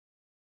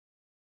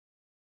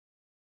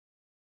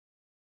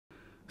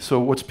So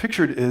what's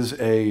pictured is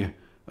a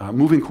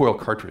moving coil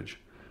cartridge.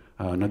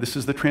 Now this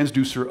is the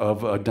transducer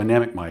of a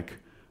dynamic mic.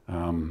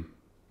 Can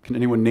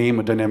anyone name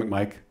a dynamic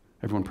mic?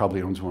 Everyone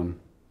probably owns one.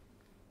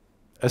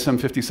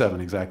 SM57,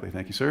 exactly,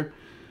 thank you, sir.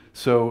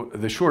 So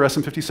the Shure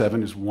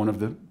SM57 is one of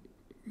the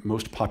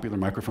most popular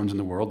microphones in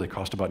the world. They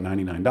cost about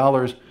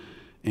 $99,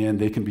 and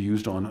they can be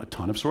used on a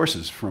ton of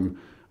sources, from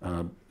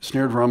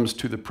snare drums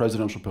to the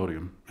presidential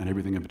podium and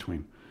everything in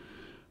between.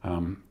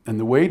 And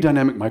the way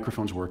dynamic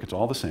microphones work, it's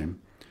all the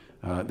same.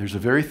 There's a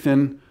very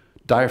thin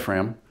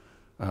diaphragm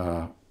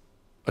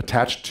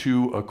attached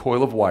to a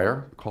coil of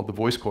wire called the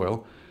voice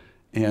coil,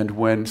 and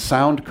when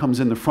sound comes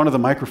in the front of the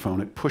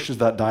microphone, it pushes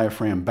that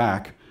diaphragm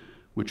back,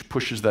 which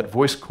pushes that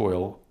voice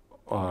coil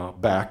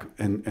back,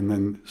 and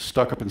then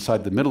stuck up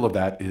inside the middle of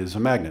that is a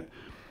magnet.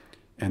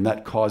 And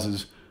that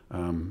causes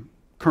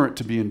current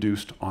to be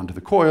induced onto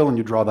the coil, and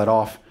you draw that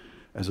off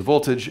as a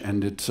voltage,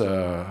 and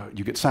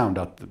you get sound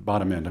out the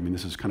bottom end. I mean,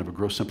 this is kind of a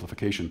gross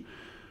simplification.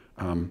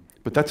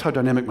 But that's how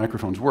dynamic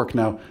microphones work.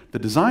 Now, the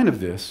design of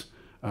this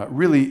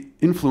really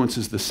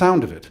influences the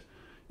sound of it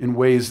in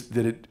ways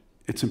that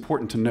it's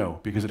important to know,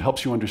 because it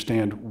helps you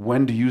understand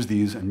when to use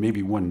these and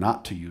maybe when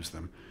not to use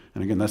them.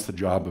 And again, that's the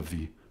job of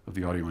the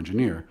audio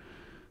engineer.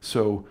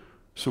 So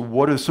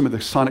what are some of the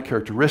sonic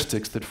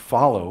characteristics that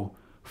follow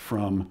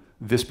from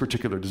this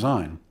particular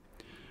design?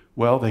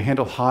 Well, they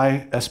handle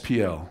high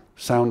SPL,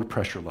 sound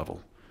pressure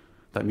level.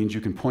 That means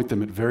you can point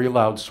them at very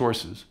loud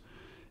sources,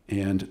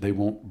 and they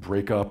won't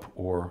break up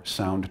or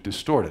sound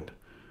distorted,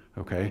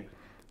 okay?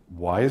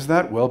 Why is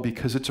that? Well,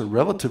 because it's a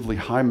relatively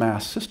high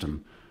mass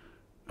system.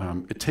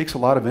 It takes a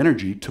lot of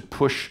energy to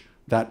push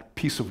that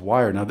piece of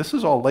wire. Now, this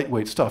is all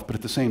lightweight stuff, but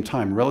at the same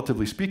time,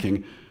 relatively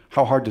speaking,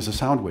 how hard does a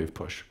sound wave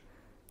push?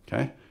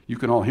 Okay? You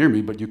can all hear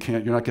me, but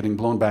you're not getting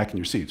blown back in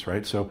your seats,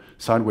 right? So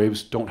sound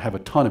waves don't have a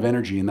ton of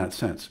energy in that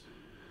sense.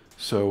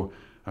 So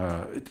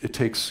it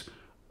takes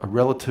a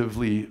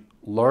relatively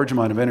large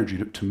amount of energy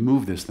to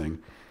move this thing,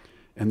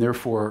 and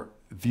therefore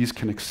these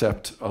can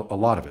accept a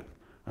lot of it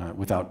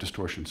without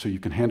distortion. So you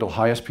can handle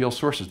high SPL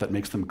sources. That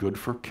makes them good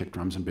for kick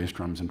drums and bass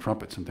drums and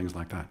trumpets and things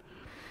like that.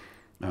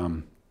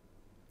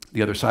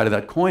 The other side of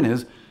that coin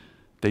is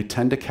they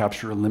tend to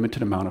capture a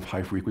limited amount of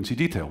high frequency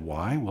detail.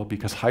 Why? Well,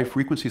 because high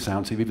frequency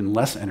sounds have even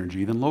less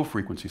energy than low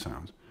frequency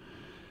sounds.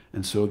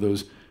 And so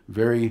those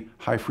very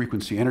high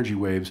frequency energy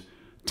waves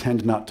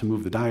tend not to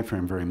move the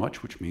diaphragm very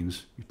much, which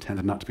means you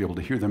tend not to be able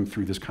to hear them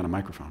through this kind of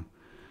microphone.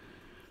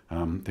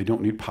 They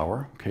don't need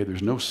power, okay?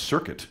 There's no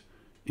circuit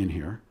in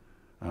here.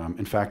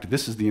 In fact,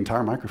 this is the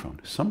entire microphone.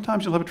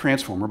 Sometimes you'll have a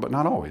transformer, but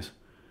not always.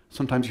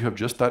 Sometimes you have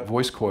just that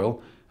voice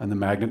coil and the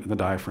magnet and the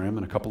diaphragm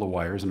and a couple of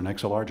wires and an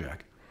XLR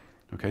jack.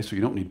 Okay, so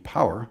you don't need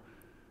power.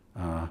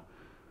 And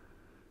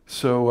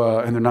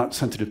they're not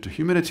sensitive to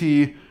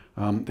humidity.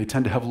 They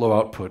tend to have low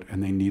output,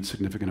 and they need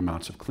significant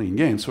amounts of clean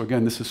gain. So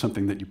again, this is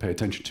something that you pay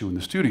attention to in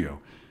the studio.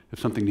 If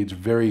something needs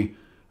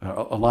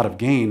a lot of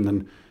gain,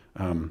 then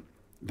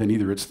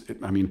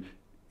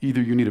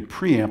either you need a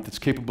preamp that's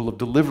capable of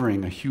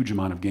delivering a huge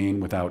amount of gain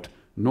without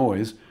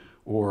noise,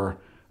 or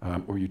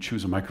you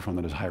choose a microphone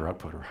that has higher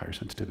output or higher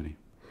sensitivity.